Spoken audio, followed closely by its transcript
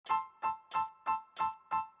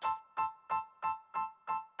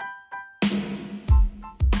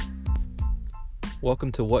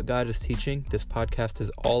Welcome to What God is Teaching. This podcast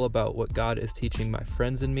is all about what God is teaching my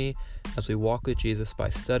friends and me as we walk with Jesus by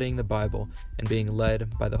studying the Bible and being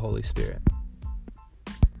led by the Holy Spirit.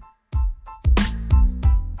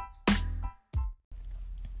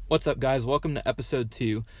 What's up, guys? Welcome to episode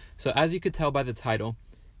 2. So as you could tell by the title,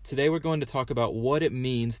 today we're going to talk about what it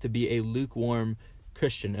means to be a lukewarm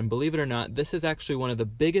Christian. And believe it or not, this is actually one of the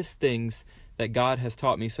biggest things that God has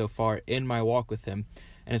taught me so far in my walk with Him.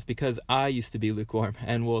 And it's because I used to be lukewarm,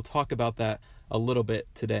 and we'll talk about that a little bit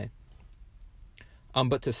today.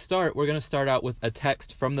 But to start, we're going to start out with a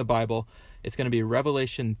text from the Bible. It's going to be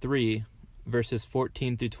Revelation 3, verses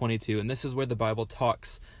 14 through 22, and this is where the Bible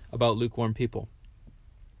talks about lukewarm people.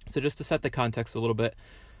 So just to set the context a little bit,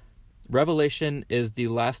 Revelation is the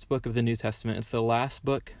last book of the New Testament. It's the last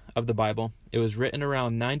book of the Bible. It was written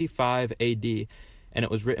around 95 AD, and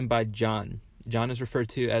it was written by John. John is referred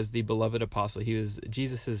to as the beloved apostle. He was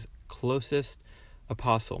Jesus' closest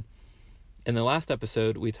apostle. In the last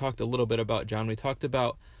episode, we talked a little bit about John. We talked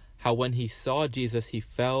about how when he saw Jesus, he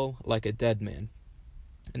fell like a dead man.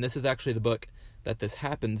 And this is actually the book that this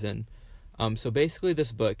happens in. So basically,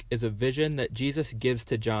 this book is a vision that Jesus gives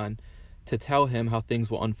to John to tell him how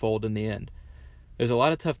things will unfold in the end. There's a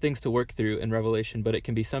lot of tough things to work through in Revelation, but it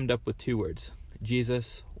can be summed up with 2 words: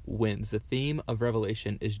 Jesus wins. The theme of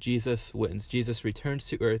Revelation is Jesus wins. Jesus returns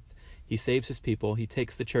to earth, he saves his people, he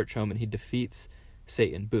takes the church home, and he defeats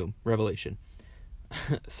Satan. Boom, Revelation.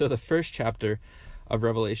 So the first chapter of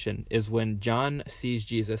Revelation is when John sees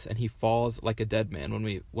Jesus and he falls like a dead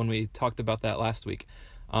man, when we talked about that last week.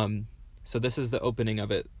 So this is the opening of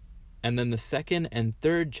it. And then the second and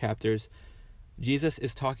third chapters, Jesus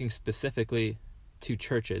is talking specifically to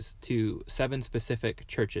churches, to 7 specific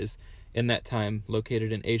churches in that time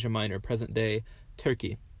located in Asia Minor, present-day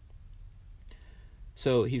Turkey.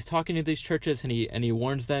 So he's talking to these churches, and he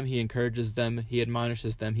warns them, he encourages them, he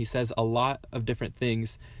admonishes them. He says a lot of different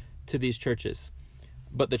things to these churches.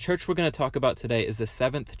 But the church we're going to talk about today is the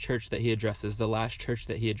 7th church that he addresses, the last church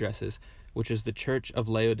that he addresses, which is the church of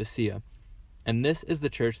Laodicea. And this is the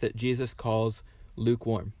church that Jesus calls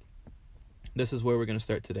lukewarm. This is where we're going to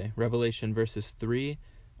start today. Revelation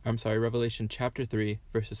chapter 3,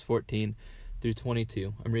 verses 14 through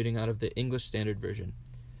 22. I'm reading out of the English Standard Version.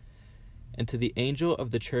 And to the angel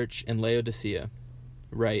of the church in Laodicea,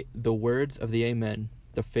 write the words of the Amen,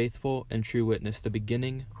 the faithful and true witness, the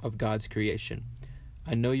beginning of God's creation.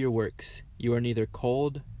 I know your works. You are neither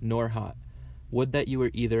cold nor hot. Would that you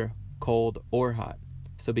were either cold or hot.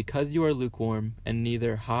 So because you are lukewarm and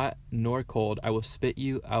neither hot nor cold, I will spit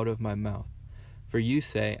you out of my mouth. For you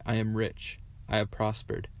say, I am rich, I have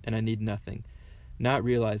prospered, and I need nothing, not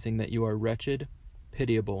realizing that you are wretched,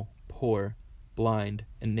 pitiable, poor, blind,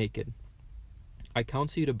 and naked. I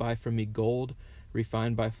counsel you to buy from me gold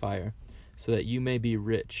refined by fire, so that you may be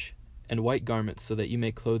rich, and white garments, so that you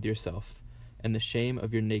may clothe yourself, and the shame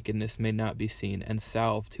of your nakedness may not be seen, and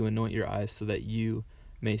salve to anoint your eyes, so that you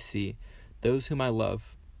may see. Those whom I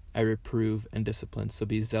love, I reprove and discipline, so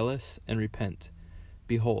be zealous and repent.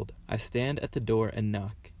 Behold, I stand at the door and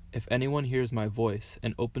knock. If anyone hears my voice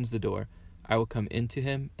and opens the door, I will come into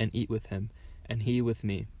him and eat with him, and he with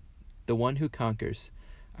me. The one who conquers,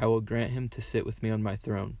 I will grant him to sit with me on my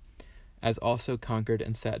throne, as also conquered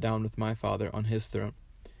and sat down with my Father on his throne.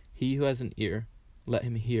 He who has an ear, let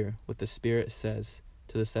him hear what the Spirit says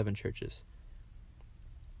to the 7 churches.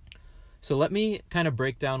 So let me kind of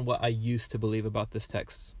break down what I used to believe about this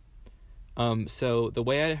text. So the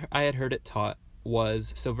way I had heard it taught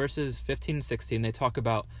was, so verses 15 and 16, they talk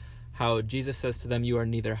about how Jesus says to them, you are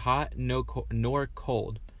neither hot nor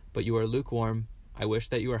cold, but you are lukewarm. I wish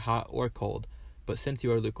that you were hot or cold, but since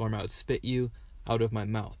you are lukewarm, I would spit you out of my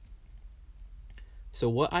mouth. So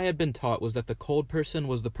what I had been taught was that the cold person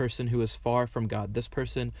was the person who was far from God. This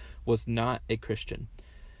person was not a Christian.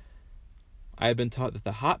 I had been taught that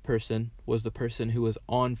the hot person was the person who was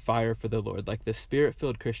on fire for the Lord, like the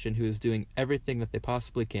Spirit-filled Christian who is doing everything that they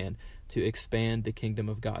possibly can to expand the kingdom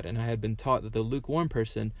of God. And I had been taught that the lukewarm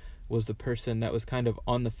person was the person that was kind of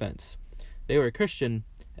on the fence. They were a Christian,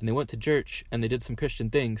 and they went to church, and they did some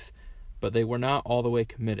Christian things, but they were not all the way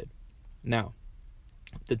committed. Now,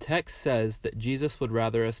 the text says that Jesus would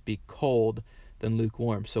rather us be cold than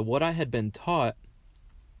lukewarm. So what I had been taught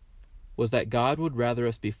was that God would rather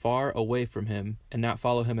us be far away from him and not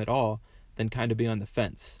follow him at all than kind of be on the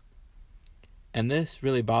fence. And this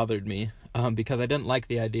really bothered me because I didn't like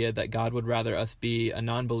the idea that God would rather us be a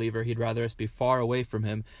non-believer. He'd rather us be far away from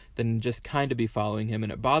him than just kind of be following him.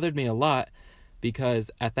 And it bothered me a lot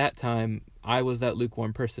because at that time I was that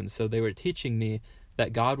lukewarm person. So they were teaching me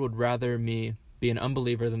that God would rather me be an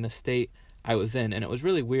unbeliever than the state I was in. And it was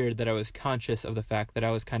really weird that I was conscious of the fact that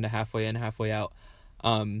I was kind of halfway in, halfway out.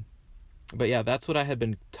 But yeah, that's what I had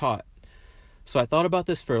been taught. So I thought about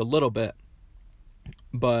this for a little bit,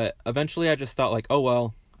 but eventually I just thought like, oh,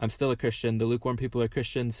 well, I'm still a Christian. The lukewarm people are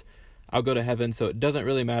Christians. I'll go to heaven, so it doesn't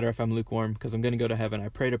really matter if I'm lukewarm because I'm going to go to heaven. I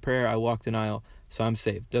prayed a prayer, I walked an aisle, so I'm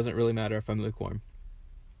saved. Doesn't really matter if I'm lukewarm.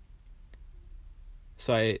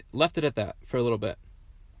 So I left it at that for a little bit.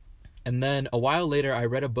 And then a while later, I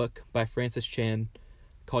read a book by Francis Chan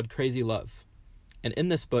called Crazy Love. And in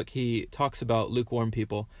this book, he talks about lukewarm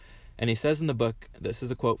people. And he says in the book, this is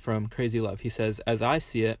a quote from Crazy Love. He says, "As I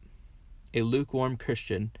see it, a lukewarm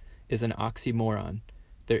Christian is an oxymoron.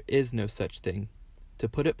 There is no such thing. To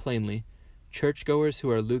put it plainly, churchgoers who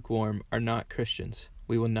are lukewarm are not Christians.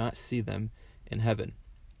 We will not see them in heaven."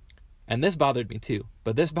 And this bothered me too,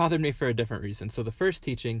 but this bothered me for a different reason. So the first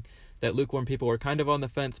teaching that lukewarm people were kind of on the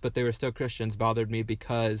fence, but they were still Christians, bothered me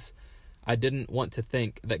because I didn't want to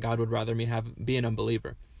think that God would rather me be an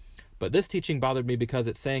unbeliever. But this teaching bothered me because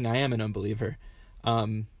it's saying I am an unbeliever.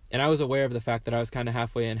 And I was aware of the fact that I was kind of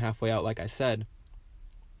halfway in, halfway out, like I said.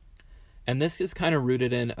 And this is kind of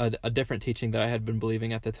rooted in a different teaching that I had been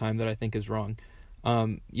believing at the time that I think is wrong.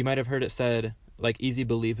 You might have heard it said, like easy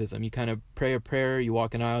believism. You kind of pray a prayer, you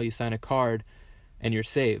walk an aisle, you sign a card, and you're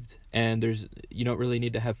saved. And you don't really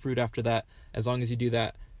need to have fruit after that. As long as you do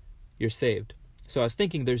that, you're saved. So I was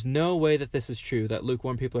thinking there's no way that this is true, that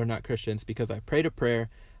lukewarm people are not Christians, because I prayed a prayer,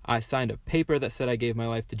 I signed a paper that said I gave my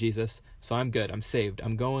life to Jesus, so I'm good, I'm saved,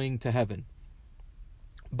 I'm going to heaven.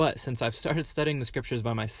 But since I've started studying the scriptures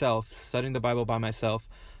by myself, studying the Bible by myself,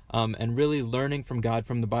 and really learning from God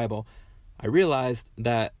from the Bible, I realized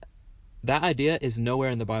that idea is nowhere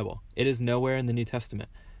in the Bible. It is nowhere in the New Testament.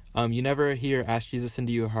 You never hear, "Ask Jesus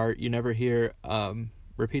into your heart." You never hear,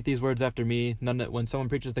 "Repeat these words after me." When someone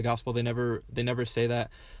preaches the gospel, they never say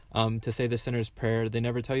that, to say the sinner's prayer. They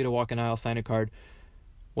never tell you to walk an aisle, sign a card,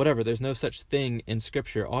 whatever. There's no such thing in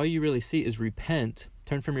Scripture. All you really see is repent,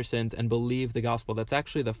 turn from your sins, and believe the gospel. That's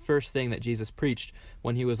actually the first thing that Jesus preached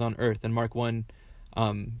when he was on earth. In Mark 1,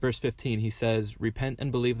 verse 15, he says, "Repent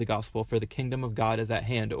and believe the gospel, for the kingdom of God is at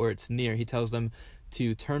hand," or it's near. He tells them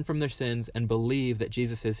to turn from their sins and believe that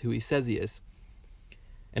Jesus is who he says he is.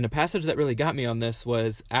 And a passage that really got me on this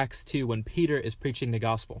was Acts 2, when Peter is preaching the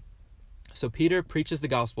gospel. So Peter preaches the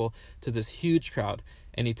gospel to this huge crowd,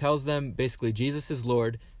 and he tells them basically Jesus is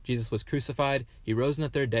Lord, Jesus was crucified, he rose on the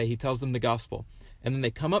third day, he tells them the gospel. And then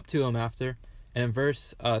they come up to him after, and in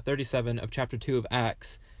verse 37 of chapter 2 of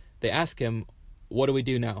Acts, they ask him, "What do we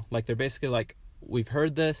do now?" Like, they're basically like, "We've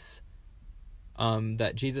heard this,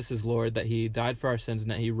 that Jesus is Lord, that he died for our sins, and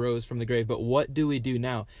that he rose from the grave, but what do we do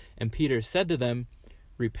now?" And Peter said to them,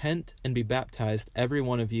 "Repent and be baptized, every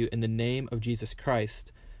one of you, in the name of Jesus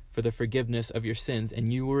Christ, for the forgiveness of your sins,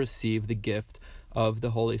 and you will receive the gift of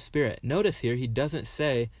the Holy Spirit." Notice here, he doesn't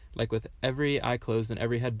say, like with every eye closed and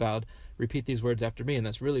every head bowed, "Repeat these words after me." And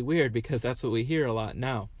that's really weird because that's what we hear a lot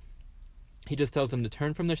now. He just tells them to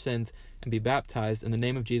turn from their sins and be baptized in the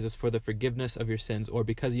name of Jesus for the forgiveness of your sins, or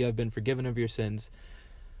because you have been forgiven of your sins,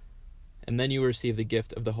 and then you will receive the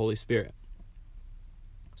gift of the Holy Spirit.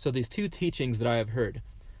 So these two teachings that I have heard,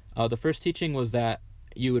 the first teaching was that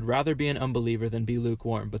you would rather be an unbeliever than be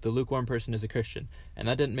lukewarm, but the lukewarm person is a Christian. And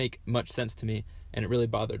that didn't make much sense to me, and it really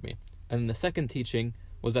bothered me. And the second teaching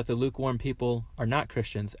was that the lukewarm people are not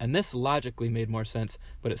Christians, and this logically made more sense,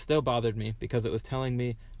 but it still bothered me because it was telling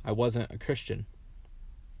me I wasn't a Christian.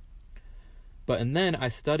 And then I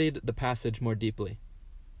studied the passage more deeply.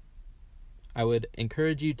 I would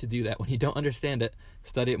encourage you to do that. When you don't understand it,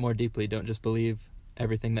 study it more deeply. Don't just believe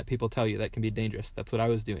everything that people tell you. That can be dangerous. That's what I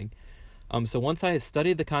was doing. So once I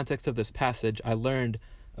studied the context of this passage, I learned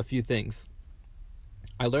a few things.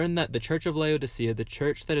 I learned that the church of Laodicea, the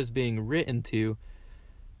church that is being written to,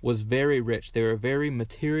 was very rich. They were very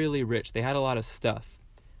materially rich. They had a lot of stuff,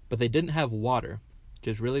 but they didn't have water, which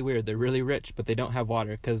is really weird. They're really rich, but they don't have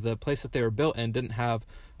water because the place that they were built in didn't have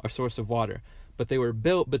a source of water. But they were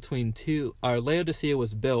built between Laodicea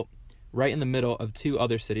was built right in the middle of two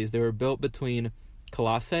other cities. They were built between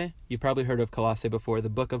Colossae. You've probably heard of Colossae before. The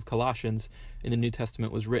book of Colossians in the New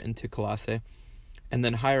Testament was written to Colossae. And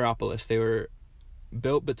then Hierapolis. They were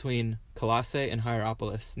built between Colossae and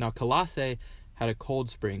Hierapolis. Now, Colossae had a cold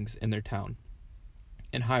springs in their town,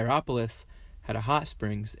 and Hierapolis had a hot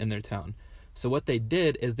springs in their town. So what they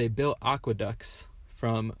did is they built aqueducts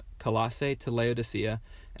from Colossae to Laodicea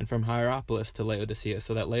and from Hierapolis to Laodicea,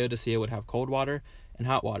 so that Laodicea would have cold water and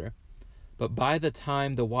hot water. But by the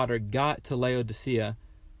time the water got to Laodicea,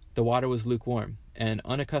 the water was lukewarm, and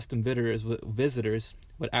unaccustomed visitors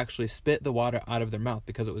would actually spit the water out of their mouth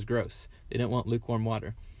because it was gross. They didn't want lukewarm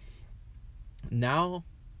water. Now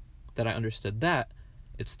that I understood that,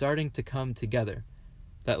 it's starting to come together.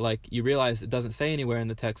 That, like, you realize it doesn't say anywhere in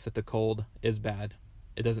the text that the cold is bad.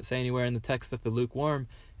 It doesn't say anywhere in the text that the lukewarm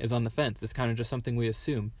is on the fence. It's kind of just something we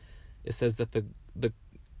assume. It says that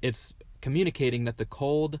it's communicating that the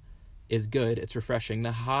cold is good, it's refreshing.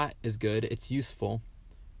 The hot is good, it's useful.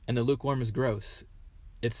 And the lukewarm is gross.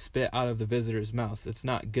 It's spit out of the visitor's mouth. It's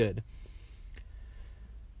not good.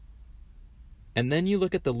 And then you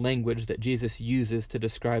look at the language that Jesus uses to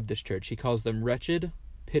describe this church. He calls them wretched,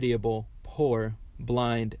 pitiable, poor,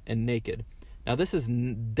 blind, and naked. Now, this is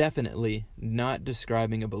definitely not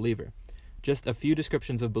describing a believer. Just a few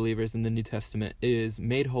descriptions of believers in the New Testament is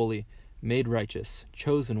made holy, made righteous,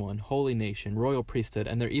 chosen one, holy nation, royal priesthood,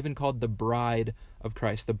 and they're even called the bride of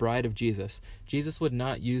Christ, the bride of Jesus. Jesus would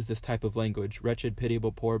not use this type of language, wretched,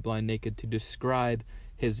 pitiable, poor, blind, naked, to describe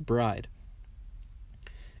his bride.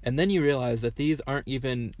 And then you realize that these aren't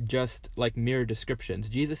even just like mere descriptions.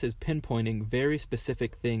 Jesus is pinpointing very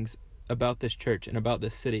specific things about this church and about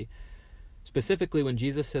this city. Specifically, when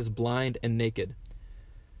Jesus says blind and naked.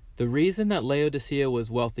 The reason that Laodicea was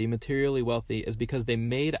wealthy, materially wealthy, is because they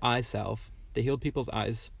made eye salve, they healed people's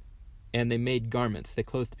eyes, and they made garments, they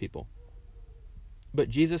clothed people. But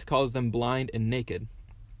Jesus calls them blind and naked.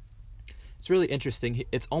 It's really interesting.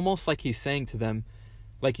 It's almost like he's saying to them,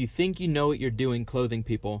 like, you think you know what you're doing clothing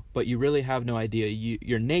people, but you really have no idea.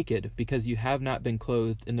 You're naked because you have not been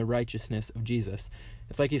clothed in the righteousness of Jesus.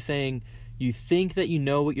 It's like he's saying, you think that you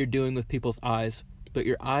know what you're doing with people's eyes, but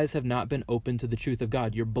your eyes have not been opened to the truth of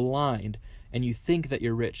God. You're blind, and you think that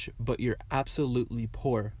you're rich, but you're absolutely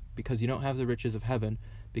poor because you don't have the riches of heaven,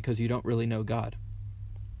 because you don't really know God.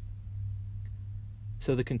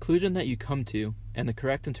 So the conclusion that you come to, and the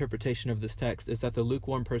correct interpretation of this text, is that the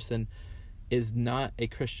lukewarm person is not a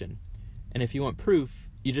Christian. And if you want proof,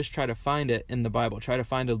 you just try to find it in the Bible. Try to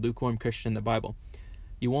find a lukewarm Christian in the Bible.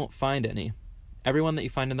 You won't find any. Everyone that you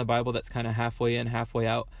find in the Bible that's kind of halfway in, halfway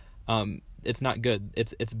out, it's not good.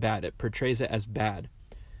 It's bad. It portrays it as bad.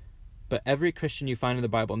 But every Christian you find in the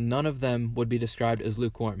Bible, none of them would be described as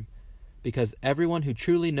lukewarm. Because everyone who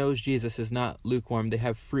truly knows Jesus is not lukewarm. They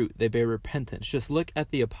have fruit. They bear repentance. Just look at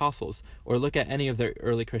the apostles, or look at any of the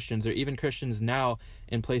early Christians, or even Christians now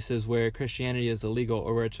in places where Christianity is illegal,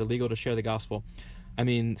 or where it's illegal to share the gospel. I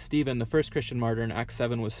mean, Stephen, the first Christian martyr in Acts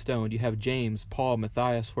 7, was stoned. You have James, Paul,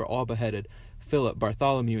 Matthias were all beheaded. Philip,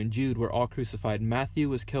 Bartholomew, and Jude were all crucified. Matthew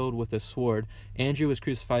was killed with a sword. Andrew was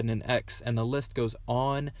crucified in an X, and the list goes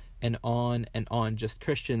on and on and on. Just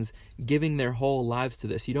Christians giving their whole lives to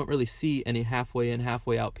this. You don't really see any halfway in,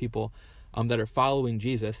 halfway out people that are following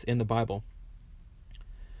Jesus in the Bible.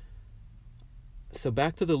 So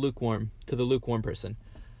back to the lukewarm person.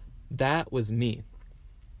 That was me.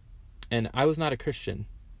 And I was not a Christian,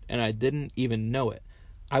 and I didn't even know it.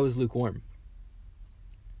 I was lukewarm.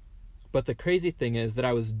 But the crazy thing is that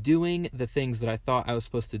I was doing the things that I thought I was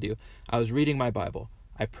supposed to do. I was reading my Bible.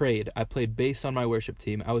 I prayed. I played bass on my worship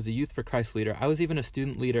team. I was a Youth for Christ leader. I was even a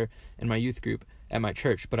student leader in my youth group at my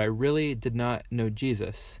church, but I really did not know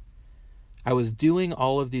Jesus. I was doing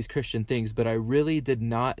all of these Christian things, but I really did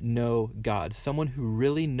not know God. Someone who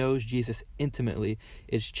really knows Jesus intimately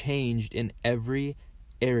is changed in every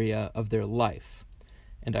area of their life.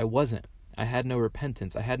 And I wasn't. I had no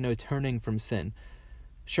repentance. I had no turning from sin.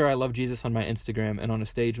 Sure, I loved Jesus on my Instagram and on a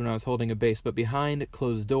stage when I was holding a bass, but behind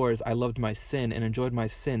closed doors, I loved my sin and enjoyed my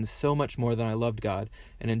sin so much more than I loved God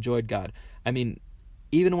and enjoyed God. I mean,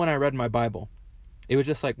 even when I read my Bible, it was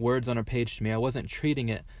just like words on a page to me. I wasn't treating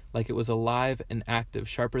it like it was alive and active,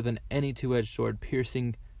 sharper than any two-edged sword,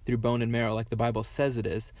 piercing through bone and marrow like the Bible says it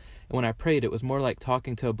is. And when I prayed, it was more like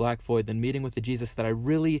talking to a black void than meeting with the Jesus that I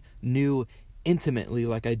really knew intimately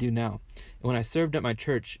like I do now. And when I served at my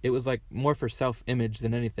church, it was like more for self-image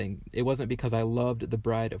than anything. It wasn't because I loved the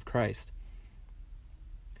bride of Christ.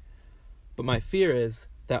 But my fear is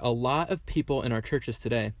that a lot of people in our churches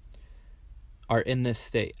today are in this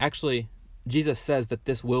state. Actually, Jesus says that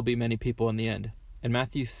this will be many people in the end. In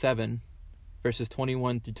Matthew 7, verses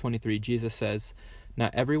 21 through 23, Jesus says,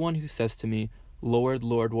 "Not everyone who says to me, 'Lord,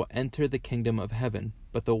 Lord,' will enter the kingdom of heaven,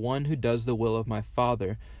 but the one who does the will of my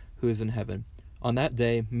Father who is in heaven. On that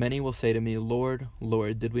day, many will say to me, 'Lord,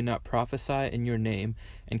 Lord, did we not prophesy in your name,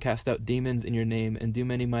 and cast out demons in your name, and do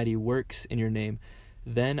many mighty works in your name?'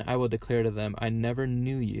 Then I will declare to them, 'I never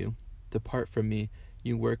knew you. Depart from me,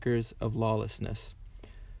 you workers of lawlessness.'"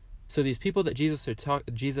 So these people that Jesus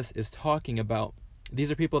is talking about,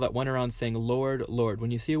 these are people that went around saying, "Lord, Lord."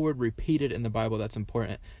 When you see a word repeated in the Bible, that's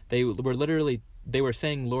important. They were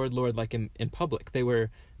saying, "Lord, Lord," like in public. They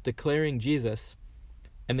were declaring Jesus,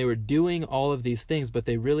 and they were doing all of these things, but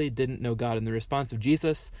they really didn't know God. And the response of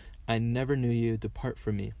Jesus, I never knew you. Depart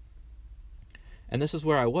from me." And this is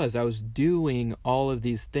where I was. I was doing all of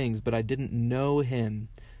these things, but I didn't know him.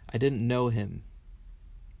 I didn't know him.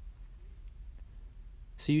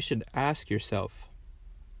 So you should ask yourself,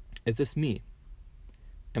 is this me?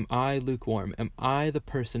 Am I lukewarm? Am I the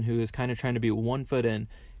person who is kind of trying to be 1 foot in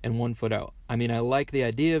and 1 foot out? I mean, I like the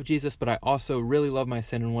idea of Jesus, but I also really love my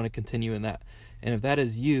sin and want to continue in that. And if that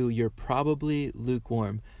is you, you're probably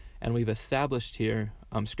lukewarm. And we've established here,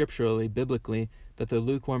 scripturally, biblically, that the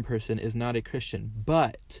lukewarm person is not a Christian.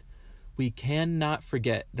 But we cannot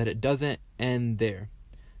forget that it doesn't end there.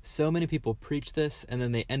 So many people preach this and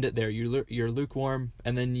then they end it there. You're lukewarm,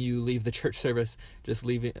 and then you leave the church service just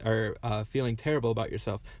feeling terrible about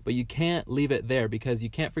yourself. But you can't leave it there, because you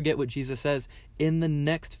can't forget what Jesus says in the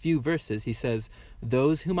next few verses. He says,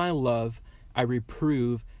 "Those whom I love, I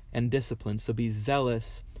reprove and discipline. So be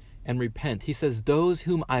zealous and repent." He says, "Those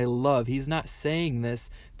whom I love." He's not saying this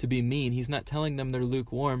to be mean. He's not telling them they're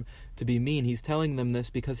lukewarm to be mean. He's telling them this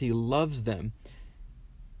because he loves them.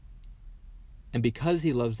 And because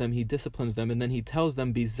he loves them, he disciplines them. And then he tells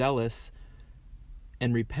them, be zealous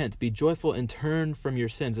and repent. Be joyful and turn from your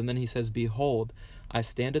sins. And then he says, "Behold, I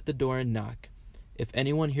stand at the door and knock. If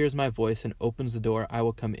anyone hears my voice and opens the door, I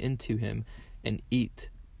will come into him and eat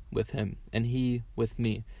with him, and he with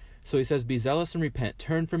me." So he says, be zealous and repent.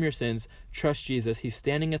 Turn from your sins. Trust Jesus. He's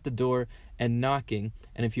standing at the door and knocking.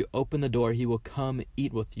 And if you open the door, he will come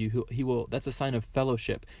eat with you. He will. That's a sign of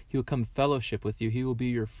fellowship. He will come fellowship with you. He will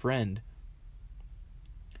be your friend.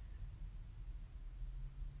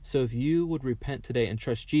 So if you would repent today and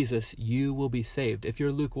trust Jesus, you will be saved. If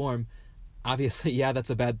you're lukewarm, obviously, yeah, that's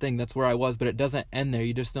a bad thing. That's where I was, but it doesn't end there.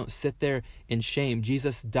 You just don't sit there in shame.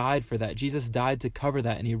 Jesus died for that. Jesus died to cover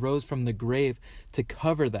that, and he rose from the grave to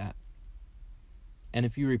cover that. And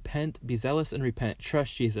if you repent, be zealous and repent,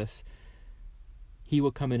 trust Jesus, he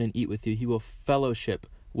will come in and eat with you. He will fellowship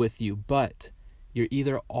with you. But you're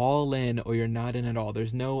either all in or you're not in at all.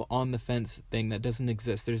 There's no on the fence thing. That doesn't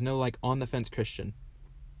exist. There's no on the fence Christian.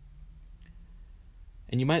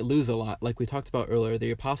 And you might lose a lot. Like we talked about earlier,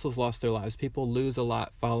 the apostles lost their lives. People lose a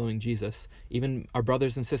lot following Jesus. Even our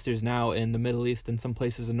brothers and sisters now in the Middle East and some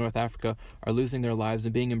places in North Africa are losing their lives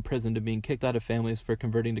and being imprisoned and being kicked out of families for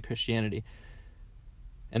converting to Christianity.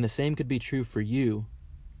 And the same could be true for you.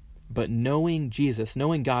 But knowing Jesus,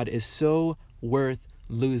 knowing God, is so worth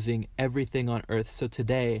losing everything on earth. So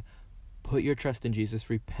today, put your trust in Jesus,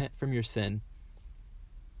 repent from your sin,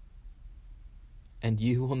 and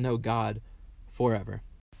you will know God forever.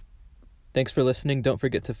 Thanks for listening. Don't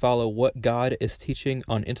forget to follow What God is Teaching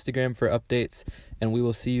on Instagram for updates, and we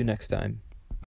will see you next time.